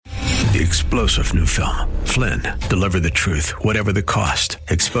The explosive new film, Flynn, deliver the truth, whatever the cost,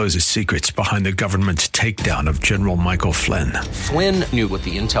 exposes secrets behind the government's takedown of General Michael Flynn. Flynn knew what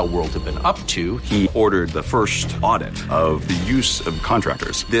the intel world had been up to. He ordered the first audit of the use of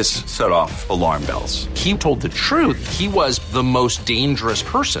contractors. This set off alarm bells. He told the truth. He was the most dangerous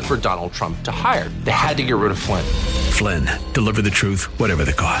person for Donald Trump to hire. They had to get rid of Flynn. Flynn, deliver the truth, whatever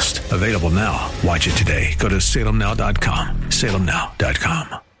the cost. Available now. Watch it today. Go to salemnow.com.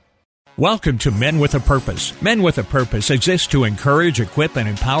 salemnow.com. Welcome to Men with a Purpose. Men with a Purpose exists to encourage, equip, and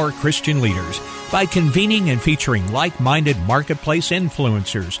empower Christian leaders by convening and featuring like-minded marketplace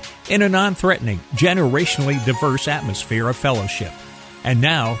influencers in a non-threatening, generationally diverse atmosphere of fellowship. And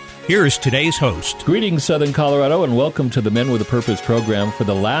now, here is today's host. Greetings, Southern Colorado, and welcome to the Men with a Purpose program for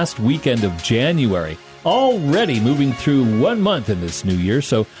the last weekend of January. Already moving through 1 month in this new year,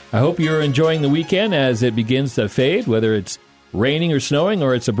 so I hope you're enjoying the weekend as it begins to fade, whether it's raining or snowing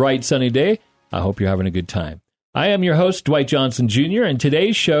or it's a bright sunny day. I hope you're having a good time. I am your host, Dwight Johnson Jr., and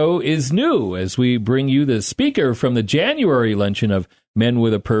today's show is new as we bring you the speaker from the January luncheon of Men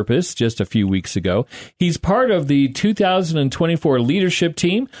with a Purpose just a few weeks ago. He's part of the 2024 leadership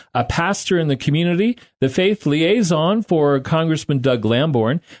team, a pastor in the community, the faith liaison for Congressman Doug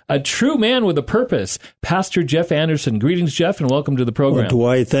Lamborn, a true man with a purpose, Pastor Jeff Anderson. Greetings, Jeff, and welcome to the program. Well,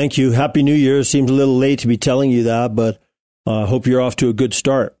 Dwight, thank you. Happy New Year. Seems a little late to be telling you that, but I hope you're off to a good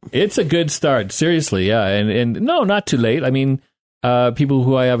start. It's a good start, seriously, yeah. And no, not too late. I mean, people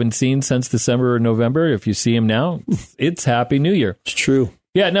who I haven't seen since December or November, if you see them now, it's Happy New Year. It's true.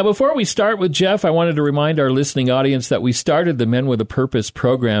 Yeah, now before we start with Jeff, I wanted to remind our listening audience that we started the Men with a Purpose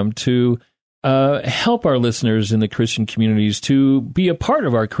program to help our listeners in the Christian communities to be a part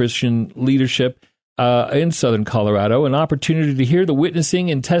of our Christian leadership in Southern Colorado, an opportunity to hear the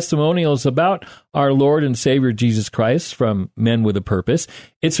witnessing and testimonials about our Lord and Savior Jesus Christ from Men with a Purpose.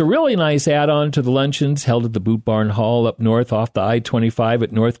 It's a really nice add-on to the luncheons held at the Boot Barn Hall up north off the I-25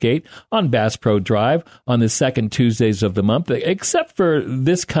 at Northgate on Bass Pro Drive on the second Tuesdays of the month, except for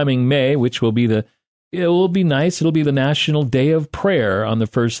this coming May, which will be it will be nice. It'll be the National Day of Prayer on the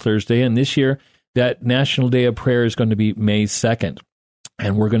first Thursday, and this year that National Day of Prayer is going to be May 2nd.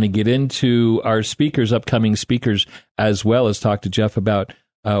 And we're going to get into our upcoming speakers, as well as talk to Jeff about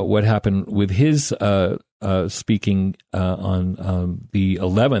what happened with his speaking on the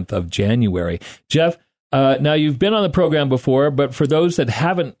 11th of January. Jeff, now you've been on the program before, but for those that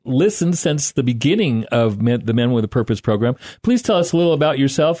haven't listened since the beginning of the Men with a Purpose program, please tell us a little about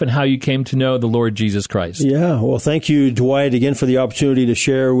yourself and how you came to know the Lord Jesus Christ. Yeah, well, thank you, Dwight, again for the opportunity to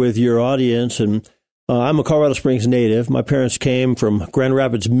share with your audience. And I'm a Colorado Springs native. My parents came from Grand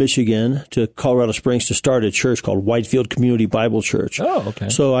Rapids, Michigan to Colorado Springs to start a church called Whitefield Community Bible Church. Oh, okay.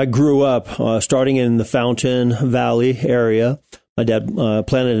 So I grew up starting in the Fountain Valley area. My dad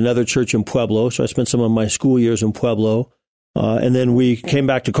planted another church in Pueblo, so I spent some of my school years in Pueblo. And then we came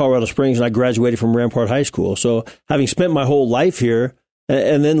back to Colorado Springs, and I graduated from Rampart High School. So having spent my whole life here,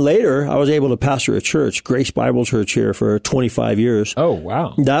 and then later, I was able to pastor a church, Grace Bible Church here for 25 years. Oh,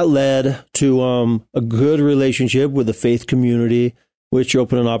 wow. That led to a good relationship with the faith community, which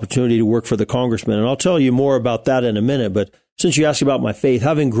opened an opportunity to work for the congressman. And I'll tell you more about that in a minute. But since you asked about my faith,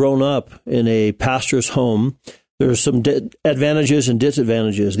 having grown up in a pastor's home, there's some advantages and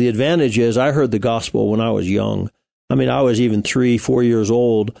disadvantages. The advantage is I heard the gospel when I was young. I mean, I was even 3-4 years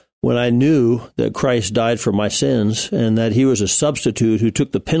old when I knew that Christ died for my sins and that he was a substitute who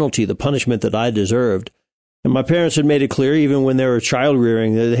took the penalty, the punishment that I deserved. And my parents had made it clear, even when they were child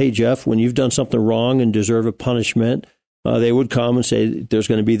rearing, that, hey, Jeff, when you've done something wrong and deserve a punishment, they would come and say, there's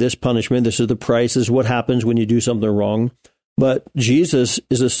going to be this punishment. This is the price. This is what happens when you do something wrong. But Jesus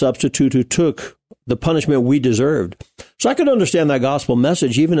is a substitute who took the punishment we deserved. So I could understand that gospel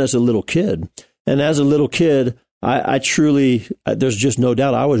message even as a little kid. And as a little kid, I truly, there's just no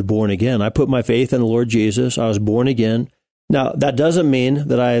doubt I was born again. I put my faith in the Lord Jesus. I was born again. Now, that doesn't mean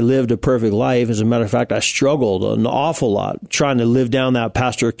that I lived a perfect life. As a matter of fact, I struggled an awful lot trying to live down that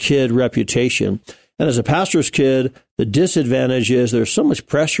pastor kid reputation. And as a pastor's kid, the disadvantage is there's so much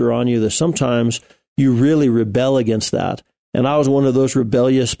pressure on you that sometimes you really rebel against that. And I was one of those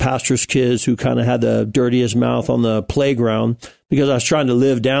rebellious pastor's kids who kind of had the dirtiest mouth on the playground because I was trying to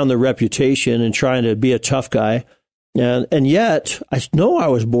live down the reputation and trying to be a tough guy. And yet, I know I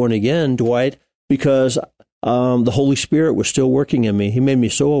was born again, Dwight, because the Holy Spirit was still working in me. He made me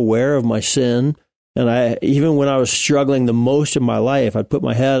so aware of my sin. And even when I was struggling the most in my life, I'd put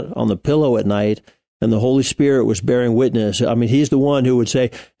my head on the pillow at night, and the Holy Spirit was bearing witness. I mean, he's the one who would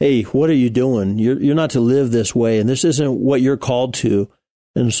say, hey, what are you doing? You're not to live this way, and this isn't what you're called to.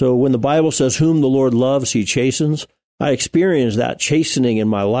 And so when the Bible says, whom the Lord loves, he chastens, I experienced that chastening in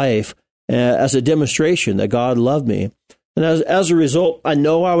my life. as a demonstration that God loved me. And as a result, I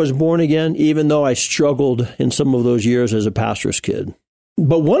know I was born again, even though I struggled in some of those years as a pastor's kid.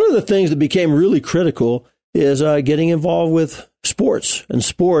 But one of the things that became really critical is getting involved with sports. And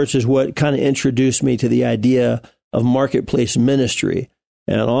sports is what kind of introduced me to the idea of marketplace ministry.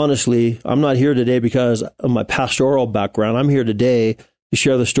 And honestly, I'm not here today because of my pastoral background. I'm here today to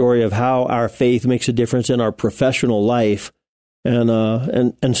share the story of how our faith makes a difference in our professional life.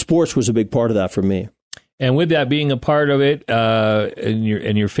 And sports was a big part of that for me. And with that being a part of it, and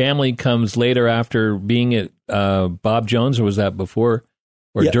your family comes later after being at Bob Jones, or was that before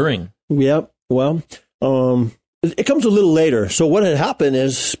or during? Yeah, well, it comes a little later. So what had happened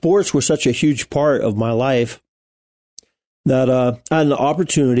is sports was such a huge part of my life that I had an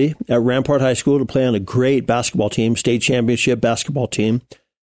opportunity at Rampart High School to play on a great basketball team, state championship basketball team.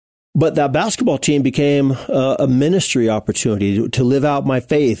 But that basketball team became a ministry opportunity to live out my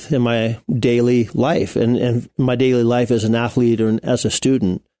faith in my daily life and my daily life as an athlete and as a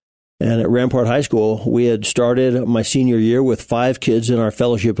student. And at Rampart High School, we had started my senior year with 5 kids in our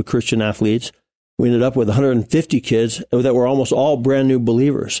Fellowship of Christian Athletes. We ended up with 150 kids that were almost all brand new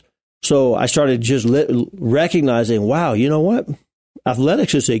believers. So I started just recognizing, wow, you know what?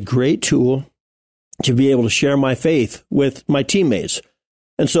 Athletics is a great tool to be able to share my faith with my teammates.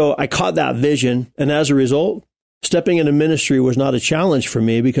 And so I caught that vision. And as a result, stepping into ministry was not a challenge for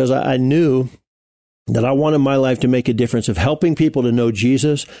me because I knew that I wanted my life to make a difference of helping people to know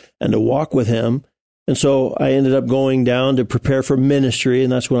Jesus and to walk with him. And so I ended up going down to prepare for ministry,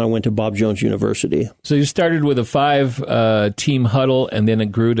 and that's when I went to Bob Jones University. So you started with a 5-team huddle, and then it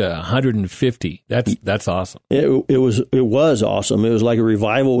grew to 150. That's awesome. It was awesome. It was like a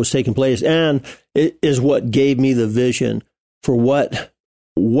revival was taking place, and it is what gave me the vision for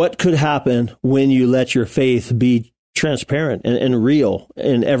what could happen when you let your faith be transparent and real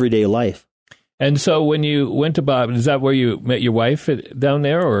in everyday life. And so when you went to Bob, is that where you met your wife down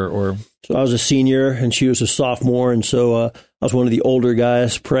there, or? So I was a senior and she was a sophomore, and so I was one of the older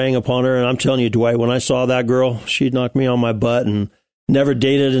guys praying upon her. And I'm telling you, Dwight, when I saw that girl, she knocked me on my butt and never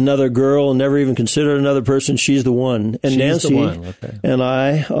dated another girl, never even considered another person. She's the one. And she's Nancy the one. Okay. And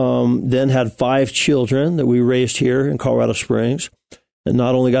I then had 5 children that we raised here in Colorado Springs, and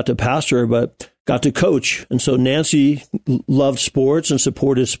not only got to pastor, but got to coach. And so Nancy loved sports and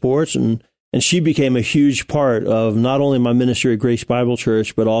supported sports, and she became a huge part of not only my ministry at Grace Bible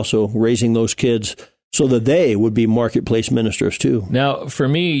Church, but also raising those kids so that they would be marketplace ministers too. Now, for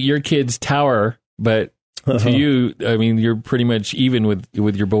me, your kids tower, but to you, I mean, you're pretty much even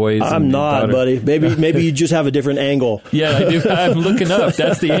with your boys. I'm not, buddy. Maybe you just have a different angle. Yeah, I do. I'm looking up.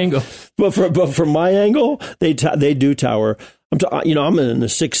 That's the angle. But from my angle, they do tower. I'm in the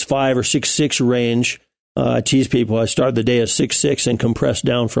 6'5" or 6'6" range. I tease people. I start the day at 6'6" and compress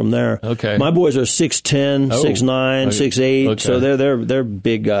down from there. Okay. My boys are 6'10", 6'9", 6'8", okay. So they're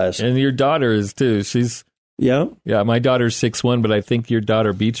big guys. And your daughter is too. She's yeah. My daughter's 6'1", but I think your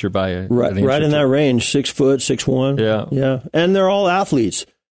daughter beats her by an inch right in that range, 6 foot, 6'1". Yeah. And they're all athletes,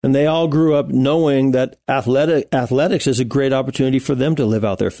 and they all grew up knowing that athletics is a great opportunity for them to live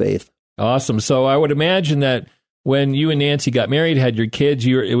out their faith. Awesome. So I would imagine that when you and Nancy got married, had your kids,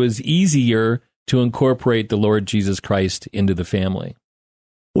 it was easier to incorporate the Lord Jesus Christ into the family?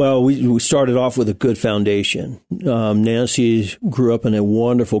 Well, we started off with a good foundation. Nancy grew up in a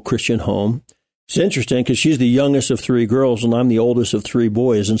wonderful Christian home. It's interesting because she's the youngest of 3 girls and I'm the oldest of 3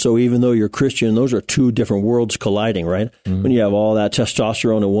 boys. And so even though you're Christian, those are 2 different worlds colliding, right? Mm-hmm. When you have all that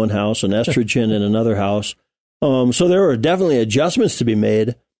testosterone in one house and estrogen in another house. So there were definitely adjustments to be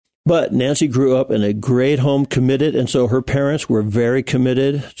made. But Nancy grew up in a great home, committed, and so her parents were very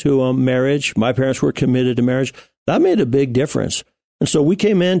committed to marriage. My parents were committed to marriage. That made a big difference. And so we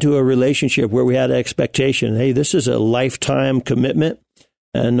came into a relationship where we had expectation. Hey, this is a lifetime commitment,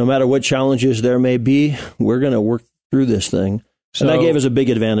 and no matter what challenges there may be, we're going to work through this thing. So, and that gave us a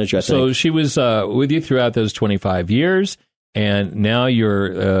big advantage, I think. So she was with you throughout those 25 years. And now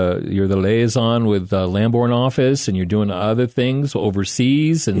you're the liaison with Lamborn office, and you're doing other things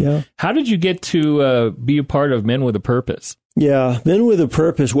overseas. And how did you get to be a part of Men with a Purpose? Yeah, Men with a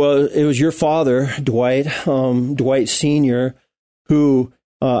Purpose. Well, it was your father, Dwight Sr., who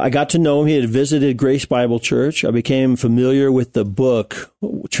I got to know him. He had visited Grace Bible Church. I became familiar with the book,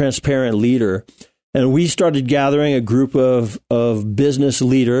 Transparent Leader. And we started gathering a group of business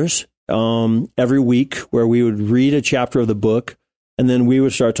leaders every week where we would read a chapter of the book, and then we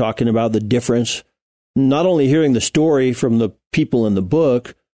would start talking about the difference, not only hearing the story from the people in the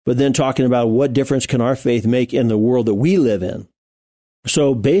book, but then talking about what difference can our faith make in the world that we live in.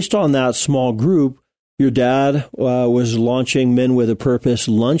 So based on that small group, your dad was launching Men with a Purpose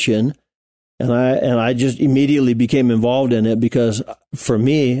luncheon, And I just immediately became involved in it because for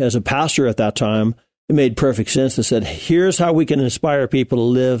me, as a pastor at that time, it made perfect sense to say, here's how we can inspire people to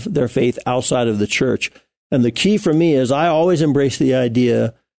live their faith outside of the church. And the key for me is I always embrace the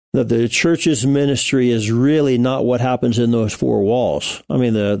idea that the church's ministry is really not what happens in those four walls. I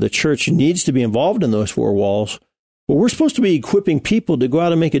mean, the church needs to be involved in those four walls, but we're supposed to be equipping people to go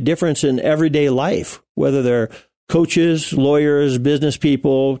out and make a difference in everyday life, whether they're coaches, lawyers, business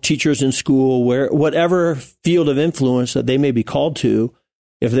people, teachers in school, whatever field of influence that they may be called to.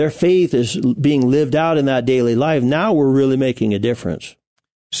 If their faith is being lived out in that daily life, now we're really making a difference.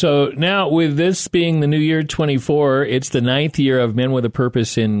 So now, with this being the new year 24, it's the 9th year of Men with a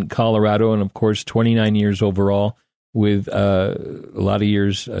Purpose in Colorado, and of course 29 years overall, with a lot of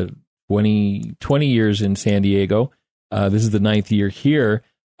years, 20 years in San Diego. This is the 9th year here.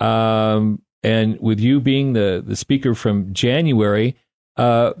 And with you being the speaker from January,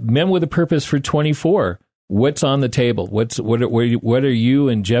 Men with a Purpose for 24, what's on the table? What are you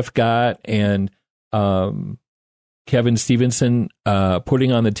and Jeff Gott and Kevin Stevenson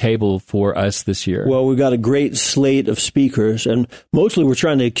putting on the table for us this year? Well, we've got a great slate of speakers, and mostly we're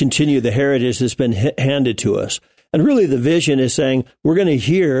trying to continue the heritage that's been handed to us. And really the vision is saying we're going to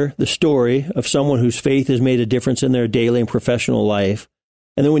hear the story of someone whose faith has made a difference in their daily and professional life.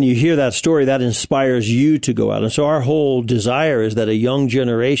 And then when you hear that story, that inspires you to go out. And so our whole desire is that a young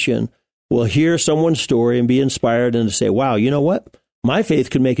generation will hear someone's story and be inspired and to say, wow, you know what? My faith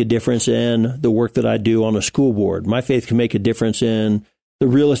could make a difference in the work that I do on a school board. My faith can make a difference in the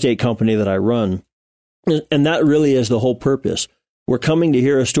real estate company that I run. And that really is the whole purpose. We're coming to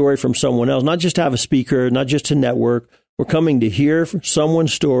hear a story from someone else, not just to have a speaker, not just to network. We're coming to hear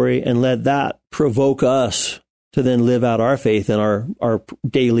someone's story and let that provoke us to then live out our faith in our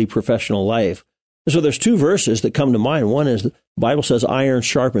daily professional life. And so there's two verses that come to mind. One is the Bible says iron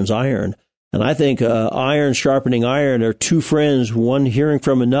sharpens iron. And I think iron sharpening iron are two friends, one hearing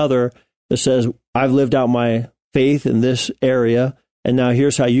from another that says, I've lived out my faith in this area, and now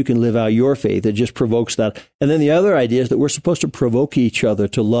here's how you can live out your faith. It just provokes that. And then the other idea is that we're supposed to provoke each other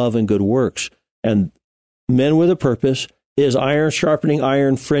to love and good works. And Men with a Purpose is iron sharpening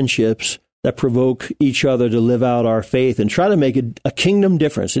iron friendships that provoke each other to live out our faith and try to make a kingdom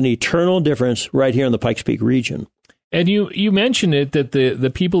difference, an eternal difference right here in the Pikes Peak region. And you mentioned it, that the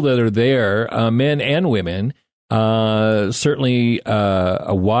people that are there, men and women, certainly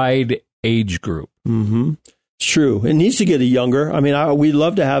a wide age group. Mm-hmm. It's true. It needs to get younger. I mean, we'd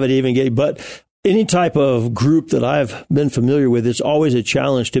love to have it even get, but any type of group that I've been familiar with, it's always a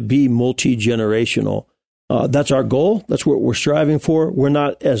challenge to be multi-generational. That's our goal. That's what we're striving for. We're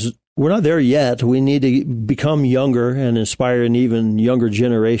not there yet. We need to become younger and inspire an even younger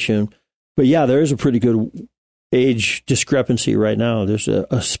generation. But yeah, there is a pretty good age discrepancy right now. There's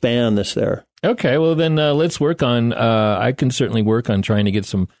a span that's there. Okay, well then let's work on, I can certainly work on trying to get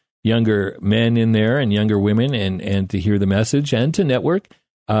some younger men in there and younger women and to hear the message and to network,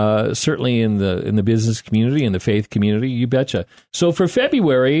 certainly in the business community and the faith community, you betcha. So for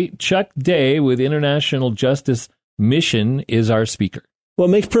February, Chuck Day with International Justice Mission is our speaker. Well,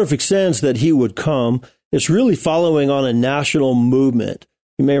 it makes perfect sense that he would come. It's really following on a national movement.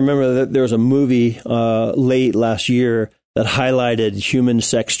 You may remember that there was a movie late last year that highlighted human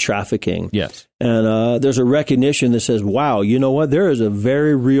sex trafficking. Yes. And there's a recognition that says, wow, you know what? There is a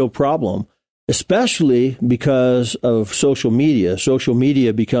very real problem, especially because of social media. Social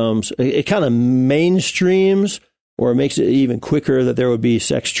media becomes, it kind of mainstreams or makes it even quicker that there would be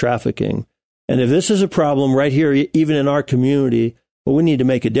sex trafficking. And if this is a problem right here, even in our community, well, we need to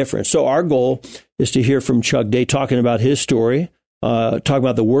make a difference. So our goal is to hear from Chuck Day talking about his story, talking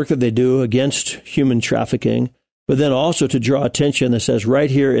about the work that they do against human trafficking, but then also to draw attention that says right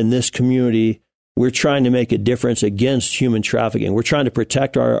here in this community, we're trying to make a difference against human trafficking. We're trying to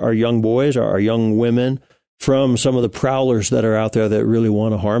protect our young boys, our young women from some of the prowlers that are out there that really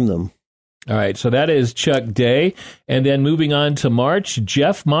want to harm them. All right, so that is Chuck Day. And then moving on to March,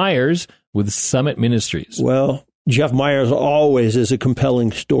 Jeff Myers with Summit Ministries. Well, Jeff Myers always is a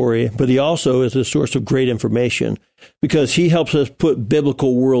compelling story, but he also is a source of great information because he helps us put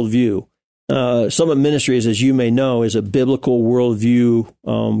biblical worldview. Summit Ministries, as you may know, is a biblical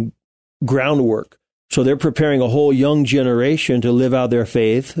worldview groundwork. So they're preparing a whole young generation to live out their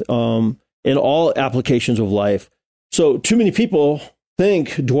faith in all applications of life. So too many people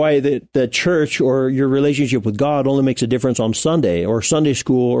think, Dwight, that church or your relationship with God only makes a difference on Sunday or Sunday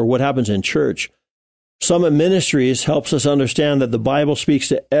school or what happens in church. Summit Ministries helps us understand that the Bible speaks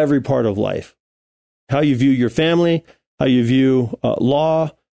to every part of life. How you view your family, how you view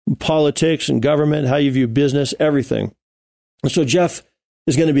law, politics and government, how you view business, everything. And so Jeff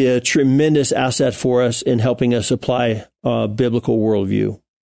is going to be a tremendous asset for us in helping us apply biblical worldview.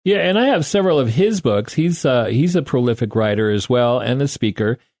 Yeah, and I have several of his books. He's a prolific writer as well and a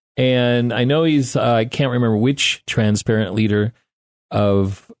speaker. And I know I can't remember which transparent leader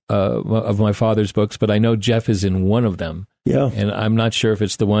of my father's books, but I know Jeff is in one of them. Yeah. And I'm not sure if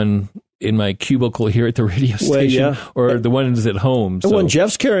it's the one in my cubicle here at the radio station or the ones at home. So. Well,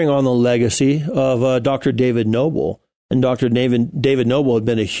 Jeff's carrying on the legacy of Dr. David Noble. And Dr. David Noble had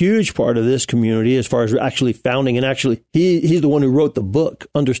been a huge part of this community as far as actually founding. And actually, he's the one who wrote the book,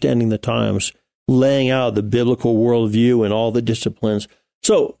 Understanding the Times, laying out the biblical worldview and all the disciplines.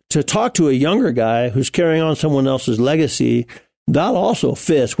 So to talk to a younger guy who's carrying on someone else's legacy, that also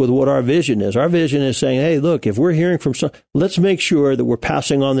fits with what our vision is. Our vision is saying, hey, look, if we're hearing from let's make sure that we're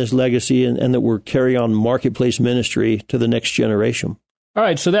passing on this legacy and that we're carrying on marketplace ministry to the next generation. All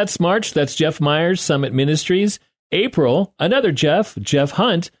right, so that's March. That's Jeff Myers, Summit Ministries. April, another Jeff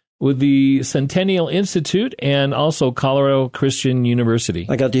Hunt, with the Centennial Institute and also Colorado Christian University.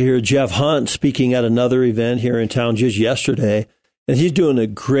 I got to hear Jeff Hunt speaking at another event here in town just yesterday. And he's doing a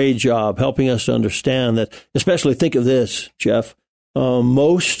great job helping us to understand that, especially think of this, Jeff,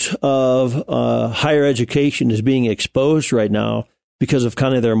 most of higher education is being exposed right now because of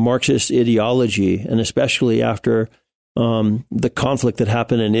kind of their Marxist ideology, and especially after the conflict that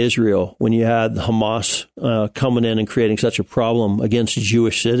happened in Israel when you had Hamas coming in and creating such a problem against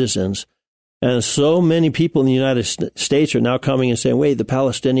Jewish citizens. And so many people in the United States are now coming and saying, wait, the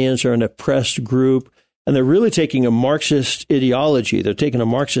Palestinians are an oppressed group. And they're really taking a Marxist ideology. They're taking a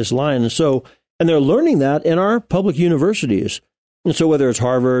Marxist line. And they're learning that in our public universities. And so whether it's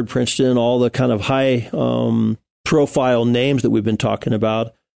Harvard, Princeton, all the kind of high profile names that we've been talking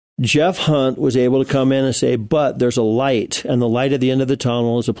about, Jeff Hunt was able to come in and say, but there's a light. And the light at the end of the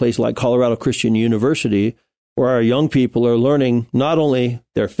tunnel is a place like Colorado Christian University, where our young people are learning not only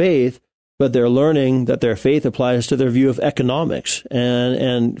their faith, but they're learning that their faith applies to their view of economics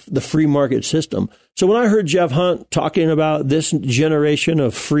and the free market system. So when I heard Jeff Hunt talking about this generation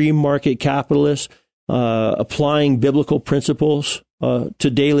of free market capitalists applying biblical principles to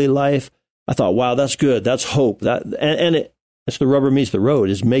daily life, I thought, wow, that's good. That's hope. That's the rubber meets the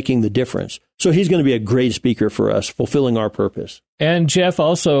road, is making the difference. So he's going to be a great speaker for us, fulfilling our purpose. And Jeff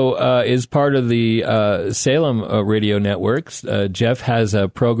also is part of the Salem radio networks. Jeff has a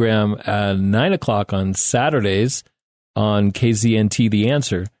program at 9 o'clock on Saturdays on KZNT The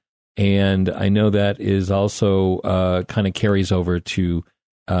Answer. And I know that is also kind of carries over to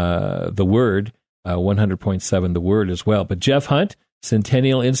The Word, 100.7 The Word as well. But Jeff Hunt,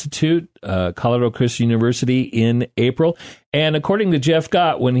 Centennial Institute, Colorado Christian University in April. And according to Jeff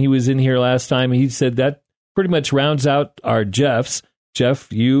Gott, when he was in here last time, he said that pretty much rounds out our Jeffs.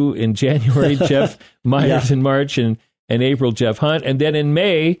 Jeff, you in January, Jeff Myers in March, and April, Jeff Hunt. And then in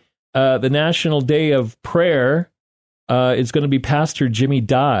May, the National Day of Prayer is going to be Pastor Jimmy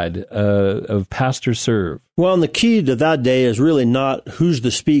Dodd of Pastor Serve. Well, and the key to that day is really not who's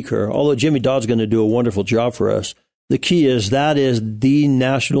the speaker, although Jimmy Dodd's going to do a wonderful job for us. The key is that is the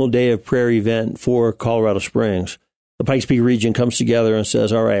National Day of Prayer event for Colorado Springs. The Pikes Peak region comes together and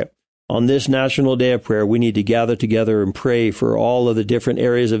says, all right, on this National Day of Prayer, we need to gather together and pray for all of the different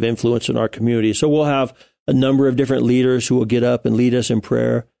areas of influence in our community. So we'll have a number of different leaders who will get up and lead us in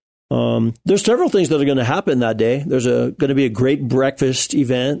prayer. There's several things that are going to happen that day. There's going to be a great breakfast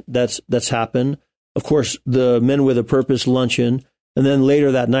event that's happened. Of course, the Men with a Purpose luncheon. And then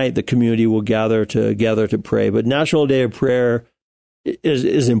later that night, the community will gather to pray. But National Day of Prayer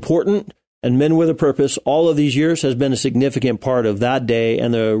is important, and Men with a Purpose all of these years has been a significant part of that day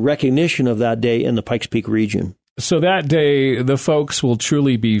and the recognition of that day in the Pikes Peak region. So that day, the folks will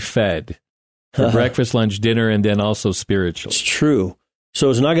truly be fed for breakfast, lunch, dinner, and then also spiritual. It's true. So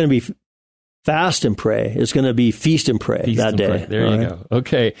it's not going to be fast and pray. It's going to be feast and pray that day. Pray. There you go.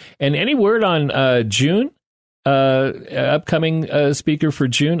 Okay. And any word on June? Upcoming speaker for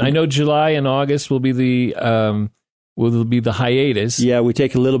June? I know July and August will be the hiatus. Yeah, we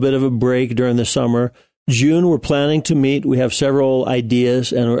take a little bit of a break during the summer. June, we're planning to meet. We have several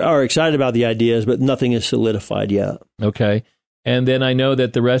ideas and are excited about the ideas, but nothing is solidified yet. Okay. And then I know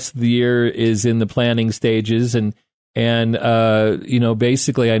that the rest of the year is in the planning stages, and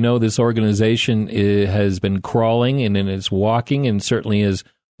basically I know this organization has been crawling and it's walking, and certainly is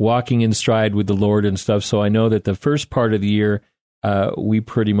walking in stride with the Lord and stuff. So I know that the first part of the year, we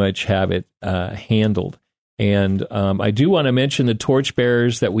pretty much have it handled. And I do want to mention the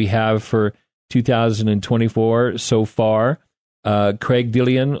torchbearers that we have for 2024 so far. Craig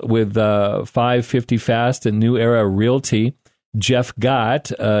Dillion with 550 Fast and New Era Realty. Jeff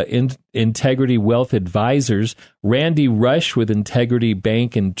Gott, Integrity Wealth Advisors, Randy Rush with Integrity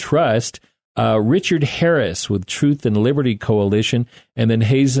Bank and Trust, Richard Harris with Truth and Liberty Coalition, and then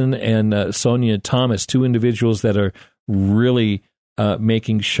Hazen and Sonia Thomas, two individuals that are really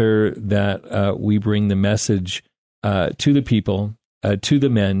making sure that we bring the message to the people, to the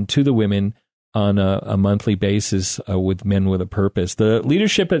men, to the women on a monthly basis with Men with a Purpose. The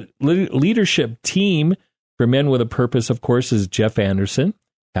leadership team for Men with a Purpose, of course, is Jeff Anderson,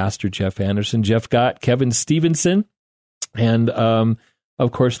 Pastor Jeff Anderson, Jeff Gott, Kevin Stevenson, and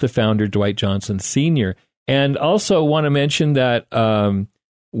of course, the founder, Dwight Johnson Sr. And also want to mention that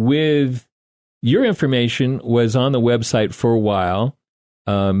with your information was on the website for a while,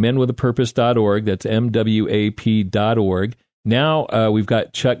 menwithapurpose.org. That's MWAP.org. Now we've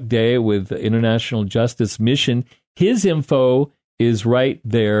got Chuck Day with International Justice Mission. His info is right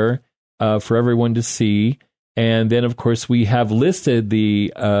there for everyone to see. And then, of course, we have listed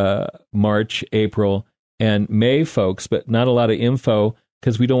the March, April, and May folks, but not a lot of info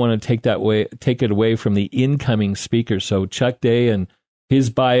because we don't want to take it away from the incoming speakers. So Chuck Day and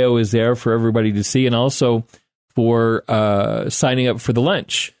his bio is there for everybody to see, and also for signing up for the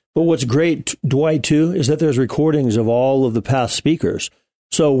lunch. But what's great, Dwight, too, is that there's recordings of all of the past speakers.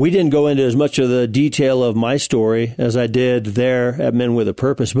 So we didn't go into as much of the detail of my story as I did there at Men with a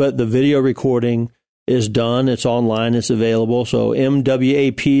Purpose, but the video recording is done. It's online. It's available. So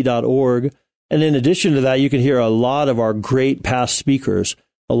MWAP.org. And in addition to that, you can hear a lot of our great past speakers,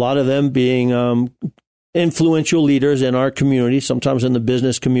 a lot of them being influential leaders in our community, sometimes in the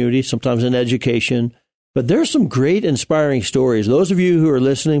business community, sometimes in education. But there's some great inspiring stories. Those of you who are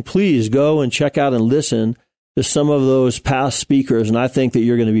listening, please go and check out and listen to some of those past speakers. And I think that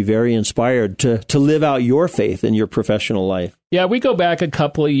you're going to be very inspired to live out your faith in your professional life. Yeah, we go back a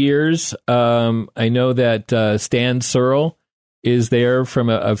couple of years. I know that Stan Searle is there from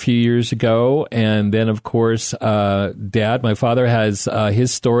a few years ago. And then, of course, Dad, my father, has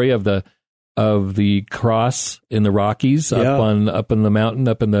his story of the cross in the Rockies, up in the mountain,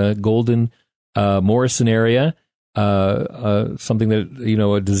 up in the Golden Morrison area, something that,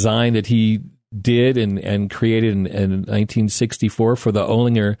 a design that he did and created in 1964 for the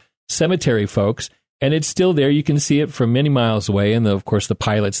Olinger Cemetery folks. And it's still there. You can see it from many miles away. And of course, the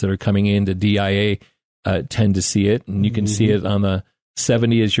pilots that are coming into DIA tend to see it. And you can see it on the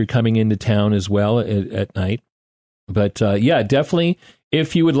 70 as you're coming into town as well at night. But yeah, definitely,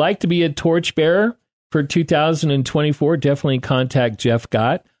 if you would like to be a torchbearer for 2024, definitely contact Jeff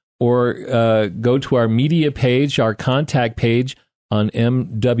Gott. Or go to our media page, our contact page on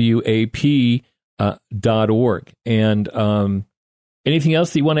MWAP.org. And anything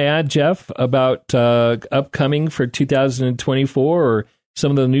else that you want to add, Jeff, about upcoming for 2024 or some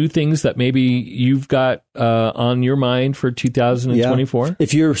of the new things that maybe you've got on your mind for 2024? Yeah.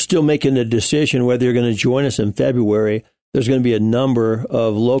 If you're still making a decision whether you're going to join us in February, there's going to be a number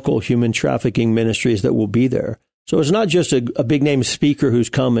of local human trafficking ministries that will be there. So it's not just a big name speaker who's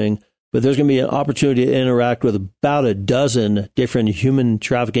coming, but there's going to be an opportunity to interact with about a dozen different human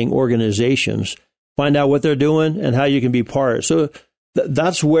trafficking organizations, find out what they're doing and how you can be part. So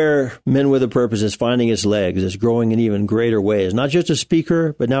that's where Men with a Purpose is finding its legs. It's growing in even greater ways. Not just a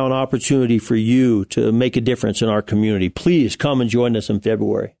speaker, but now an opportunity for you to make a difference in our community. Please come and join us in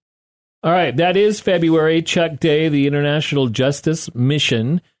February. All right, that is February, Chuck Day, the International Justice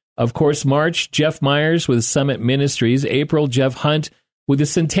Mission. Of course, March, Jeff Myers with Summit Ministries. April, Jeff Hunt with the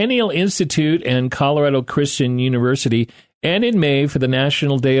Centennial Institute and Colorado Christian University. And in May, for the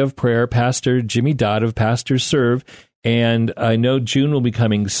National Day of Prayer, Pastor Jimmy Dodd of Pastors Serve. And I know June will be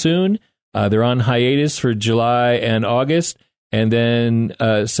coming soon. They're on hiatus for July and August. And then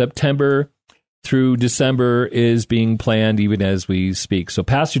September through December is being planned even as we speak. So,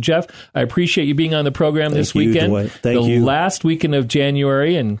 Pastor Jeff, I appreciate you being on the program this weekend. Thank you. The last weekend of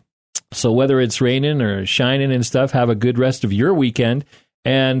January. And so whether it's raining or shining and stuff, have a good rest of your weekend.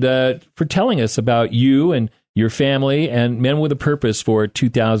 And for telling us about you and your family and Men with a Purpose for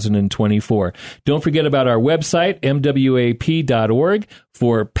 2024. Don't forget about our website, MWAP.org,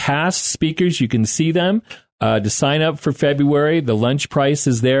 for past speakers. You can see them. To sign up for February, the lunch price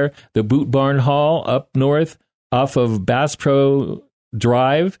is there. The Boot Barn Hall up north off of Bass Pro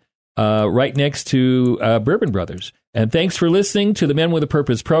Drive, right next to Bourbon Brothers. And thanks for listening to the Men with a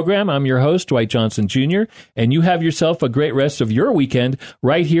Purpose program. I'm your host, Dwight Johnson Jr., and you have yourself a great rest of your weekend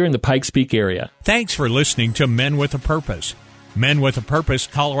right here in the Pikes Peak area. Thanks for listening to Men with a Purpose. Men with a Purpose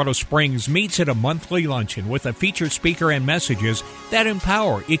Colorado Springs meets at a monthly luncheon with a featured speaker and messages that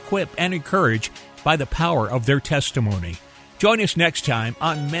empower, equip, and encourage by the power of their testimony. Join us next time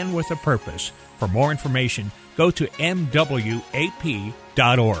on Men with a Purpose. For more information, go go to mwap.org.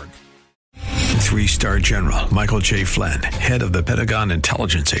 3-star General Michael J. Flynn, head of the Pentagon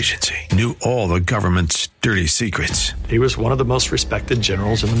Intelligence Agency, knew all the government's dirty secrets. He was one of the most respected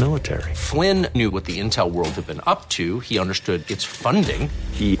generals in the military. Flynn knew what the intel world had been up to. He understood its funding.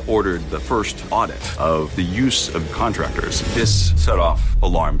 He ordered the first audit of the use of contractors. This set off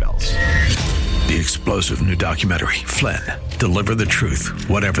alarm bells. The explosive new documentary, Flynn, Deliver the Truth,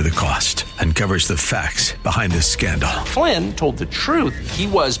 Whatever the Cost, uncovers the facts behind this scandal. Flynn told the truth. He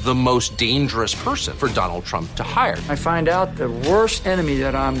was the most dangerous person for Donald Trump to hire. I find out the worst enemy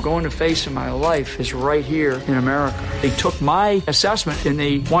that I'm going to face in my life is right here in America. They took my assessment and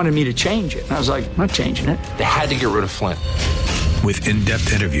they wanted me to change it. And I was like, I'm not changing it. They had to get rid of Flynn. With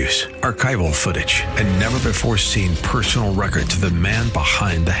in-depth interviews, archival footage, and never-before-seen personal records of the man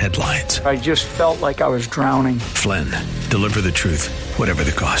behind the headlines. I just felt like I was drowning. Flynn, Deliver the Truth, Whatever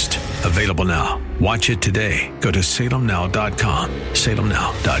the Cost. Available now. Watch it today. Go to salemnow.com.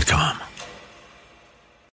 salemnow.com.